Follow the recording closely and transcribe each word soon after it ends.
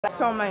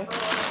Some my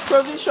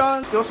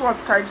provisions. They also want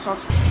to carry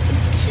something.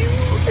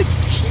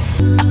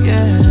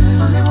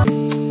 Yeah.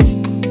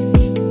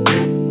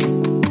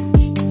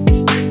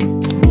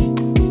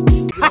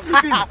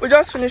 We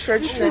just finished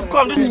registering.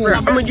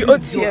 I'm with the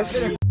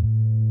OTF.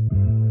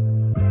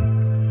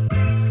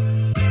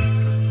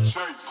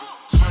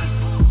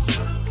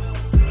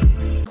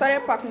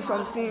 Started packing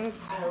some things.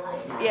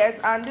 Yes,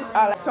 and these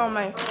are like some of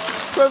my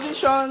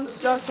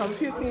provisions, just some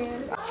few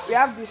things. We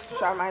have this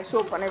my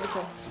soap and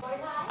everything.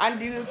 And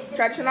the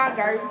traditional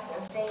gari,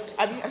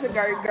 I said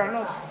gari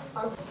granules.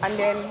 And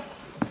then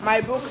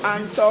my book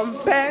and some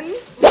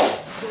pens.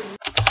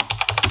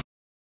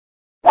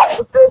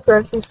 It's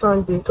currently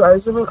Sunday, so I'm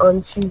resuming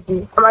on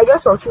Tuesday. I might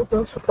get some few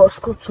things for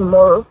school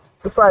tomorrow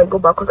before I go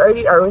back because I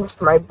already arranged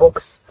my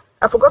box.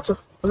 I forgot to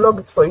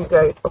vlog it for you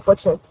guys,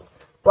 unfortunately.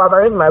 But I've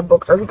arranged my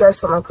box as you guys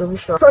saw my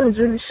provision. The sun is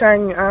really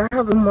shining. I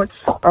have a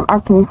much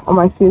acne on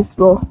my face.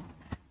 Well,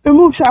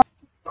 remove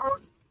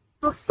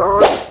the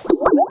sun.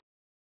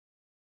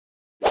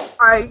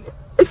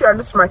 If you are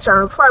new to my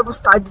channel, before I even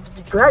start this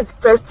video, that's the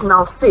first thing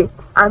I'll say.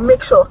 And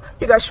make sure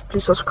you guys should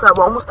please subscribe.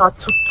 We're almost at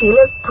 2K.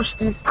 Let's push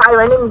this. Hi,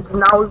 my name is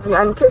Nationality,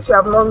 and in case you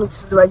have not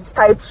noticed, like the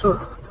title,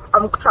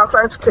 I'm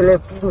trying to kill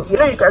it. You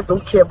know you guys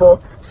don't care,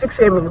 but 6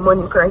 a.m. in the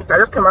morning currently. I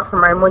just came back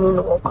from my morning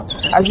walk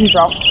as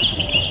usual.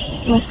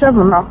 I'm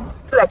 7 now.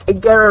 Like a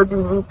girl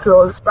in new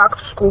clothes, back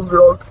to school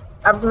vlog.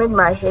 I've made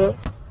my hair.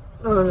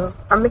 No.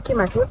 I'm making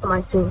my hair. What am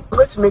I saying? I'm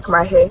going to make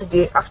my hair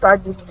today after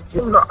this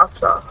video, not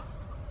after.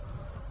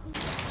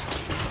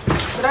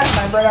 So that's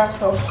my brother's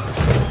stuff.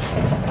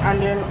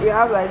 And then we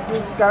have like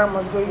this guy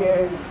must go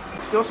here.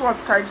 They also want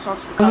to carry this one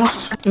to the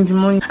almost in the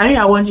morning. I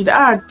know I want you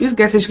that this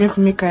guy is going to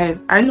make her.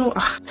 I know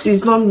see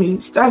it's not me.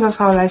 That's just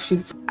how life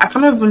is. I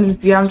cannot even use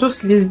the I'm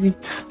just lazy. This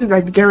is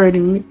like the get ready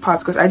me part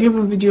because I didn't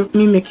even video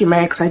me making my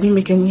hair because I didn't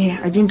make any hair.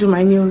 I didn't do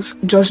my nails.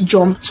 Just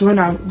jumped when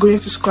I'm going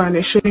to school and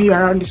they're showing you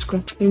around the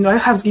school. You know, I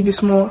have to give you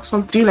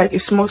something like a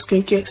small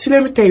skincare. See,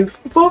 let me tell you,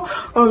 before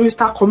you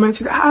start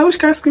commenting, I wish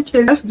kind of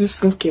skincare. Let's do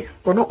skincare,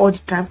 but not all the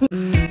time.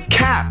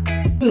 Cap.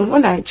 You know,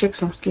 when I check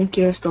some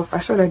skincare stuff, I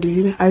saw that they're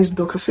using ice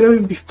block. So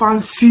let me be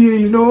fancy,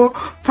 you know,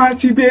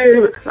 fancy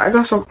babe. So I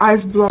got some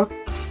ice block.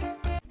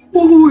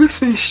 Oh,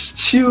 this is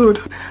chilled.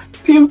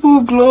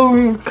 Pimple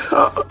glowing.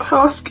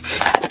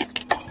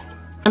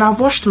 And I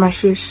washed my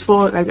face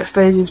before like I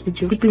started this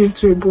video. Dipping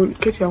into a bowl in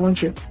case you're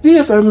wondering.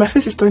 Yes, my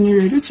face is turning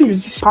red. You think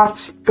with this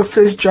part, your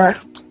face dry.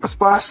 As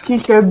far as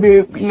skincare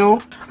babe, you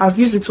know, I've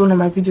used it in one of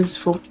my videos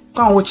before.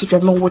 Go and watch it if you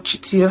have not watched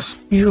it. Yes,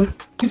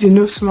 this is a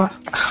nose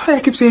mask. I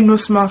keep saying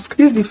nose mask.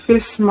 This is the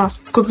face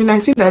mask. It's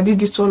COVID-19 that did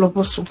this to all of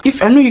us. So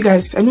if I know you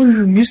guys, I know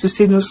you used to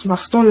say nose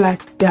mask. Don't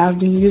like they have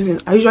been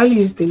using. I usually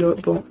use it a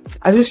lot, but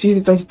I just use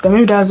it all the time.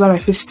 Maybe that's why my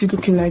face is still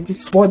looking like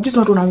this. But this is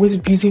not what I'm going to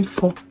be using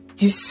for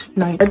this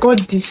night. I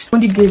got this.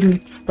 Somebody gave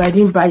me, but I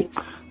didn't buy it.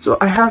 So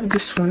I have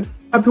this one.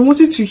 I've been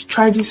wanting to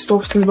try this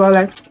stuff since, but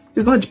like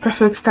it's not the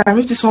perfect time.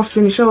 If this one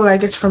finish, all I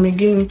get from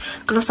again,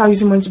 because I start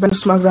using money to buy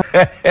nose masks.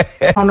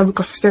 I don't know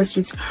because it stays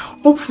with.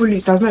 Hopefully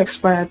it has not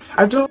expired.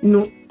 I don't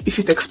know if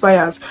it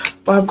expires,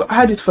 but I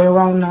had it for a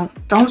while now.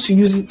 I want to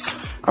use it.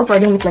 I hope I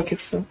don't look like a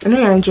fool. I know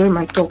you're enjoying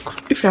my talk.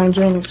 If you're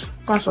enjoying it,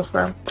 go and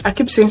subscribe. I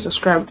keep saying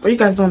subscribe, but you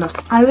guys don't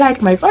understand. I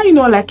like my. Why you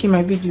not liking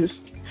my videos?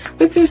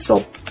 Let's say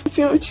so.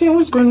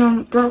 What's going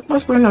on, bro?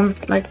 What's going on?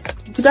 Like,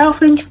 did I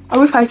offend you? Are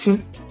we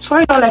fighting? So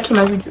why you not liking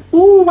my video?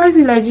 Oh, why is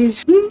it like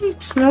this?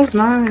 It smells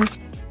nice.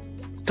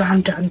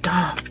 Damn.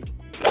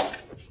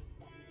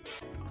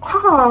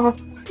 Ah,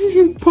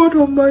 you put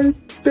on my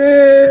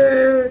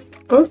bed.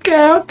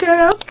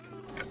 Okay.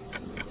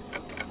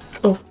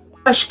 Oh,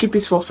 I should keep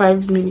it for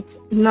 5 minutes.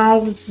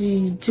 Now,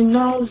 you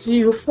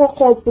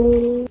fuck up.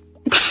 Oh.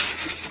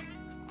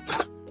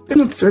 Let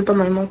me sweat on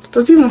my mouth.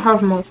 Does it even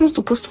have mouth? It's not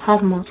supposed to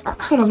have mouth.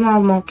 How does not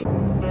have mouth?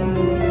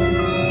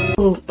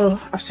 Oh,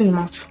 I've seen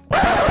mouth.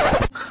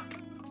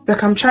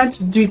 Like I'm trying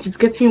to do it, it's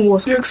getting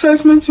worse. The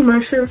excitement in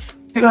my face.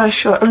 I got a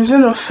shot. I'm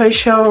using a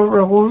facial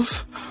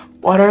rose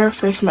water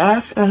face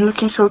mask and I'm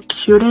looking so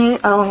cute in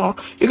it. I don't know.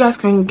 You guys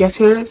can get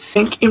it.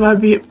 Link in my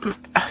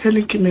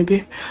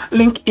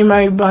link in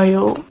my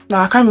bio.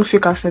 Nah, I can't even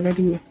fake outside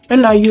anyway.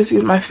 When I use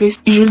it, my face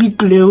usually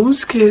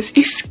glows because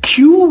it's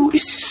cute.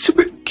 It's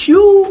super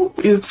cute.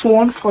 It's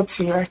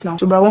 140 right now.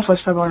 So by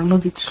 145 I'll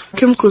remove it. I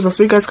came closer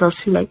so you guys can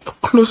see like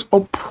close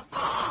up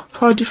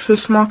how the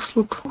face masks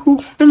look. Ooh,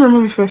 let me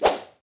remove it first.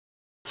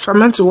 So I'm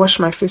meant to wash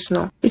my face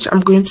now, which I'm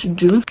going to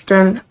do.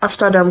 Then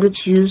after that, I'm going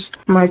to use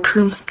my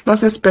cream.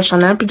 Nothing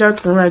special. An epidermal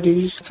cream I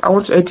use. I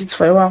want to edit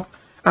for a while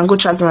and go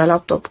charge my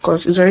laptop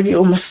because it's already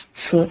almost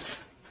 2.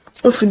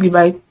 Hopefully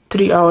by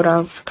 3 hours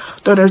I've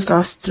done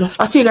everything to do.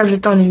 I'll see you guys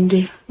later on in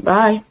the day.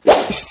 Bye.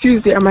 It's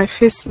Tuesday and my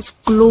face is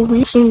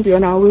glowing. Soon be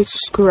on our way to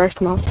school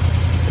right now.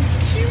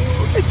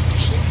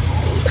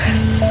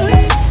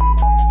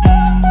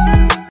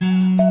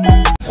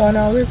 On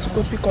our way to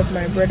go pick up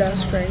my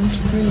brother's friend.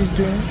 His name is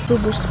Doing. Who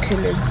goes to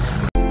Caleb.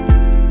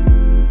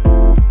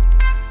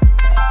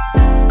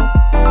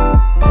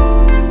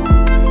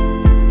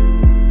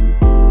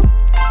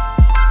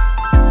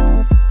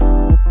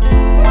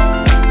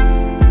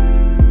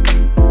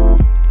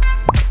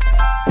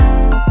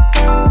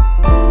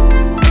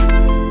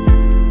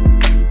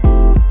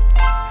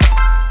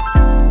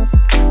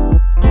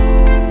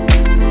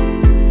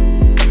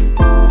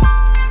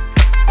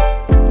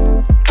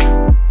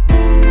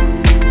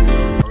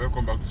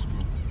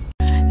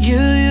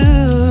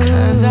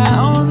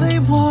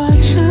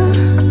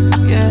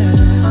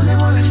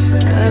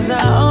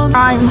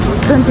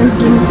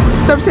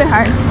 Stop, say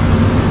hi.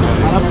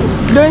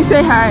 Don't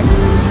say hi.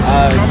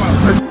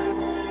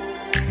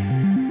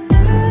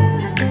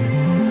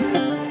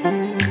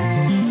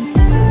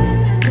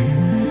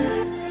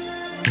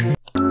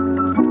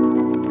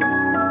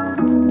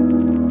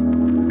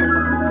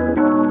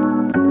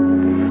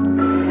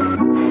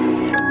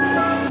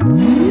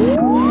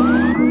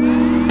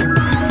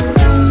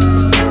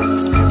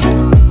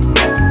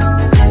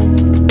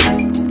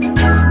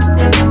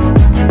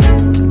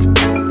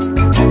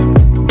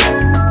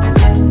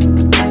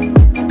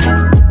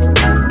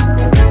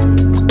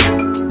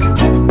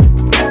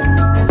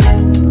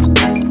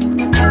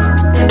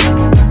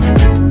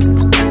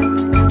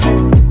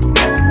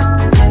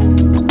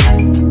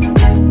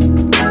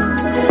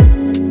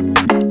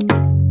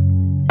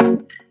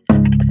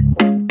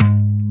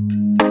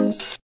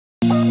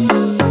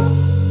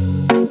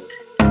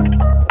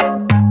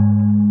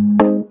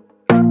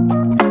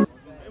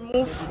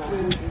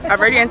 I've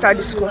already entered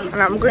the school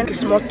and I'm going to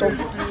small talk.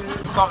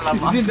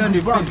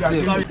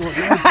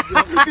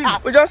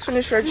 We just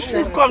finished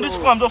registering. I'm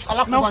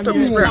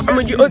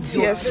with the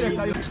OTF.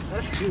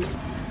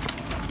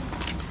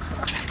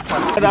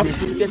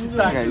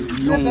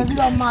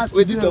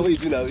 Wait, this is what you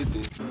do now, is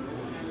it?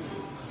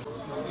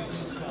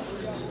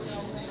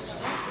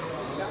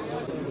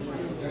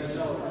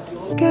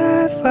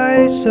 Got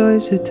five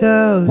stories to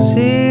tell.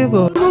 See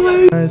what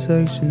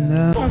section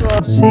now.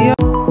 See